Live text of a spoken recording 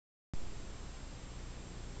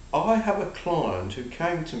I have a client who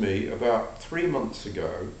came to me about 3 months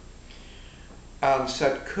ago and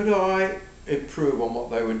said, could I improve on what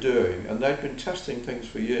they were doing? And they'd been testing things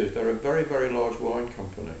for years. They're a very, very large wine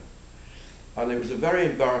company. And it was a very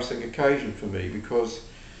embarrassing occasion for me because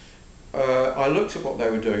I looked at what they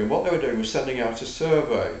were doing, and what they were doing was sending out a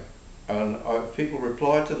survey. And people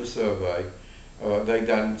replied to the survey. They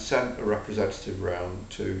then sent a representative round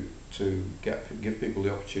to give people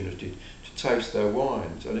the opportunity to taste their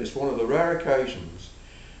wines. And it's one of the rare occasions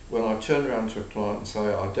when I turn around to a client and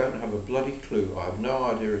say, I don't have a bloody clue, I have no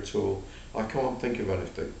idea at all, I can't think of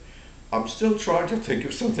anything. I'm still trying to think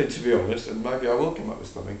of something, to be honest, and maybe I will come up with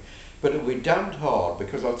something, but it'll be damned hard,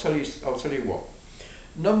 because I'll tell you what.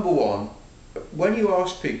 Number one, when you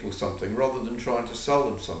ask people something rather than trying to sell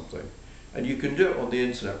them something, and you can do it on the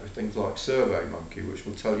internet with things like SurveyMonkey, which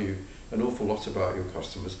will tell you an awful lot about your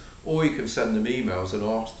customers, or you can send them emails and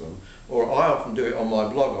ask them, or I often do it on my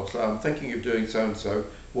blog. I'll say, I'm thinking of doing so and so,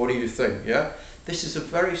 what do you think? Yeah, this is a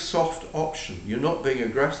very soft option. You're not being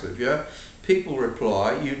aggressive. Yeah, people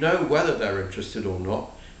reply, you know whether they're interested or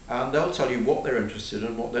not, and they'll tell you what they're interested in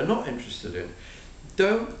and what they're not interested in.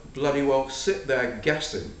 Don't bloody well sit there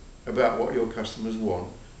guessing about what your customers want.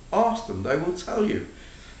 Ask them, they will tell you.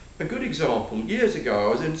 A good example, years ago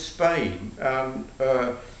I was in Spain, and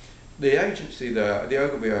the agency there, the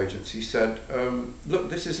Ogilvy agency, said, look,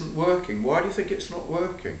 this isn't working. Why do you think it's not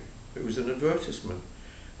working? It was an advertisement.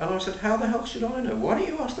 And I said, how the hell should I know? Why don't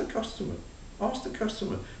you ask the customer? Ask the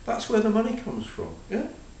customer. That's where the money comes from. Yeah?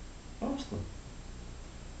 Ask them.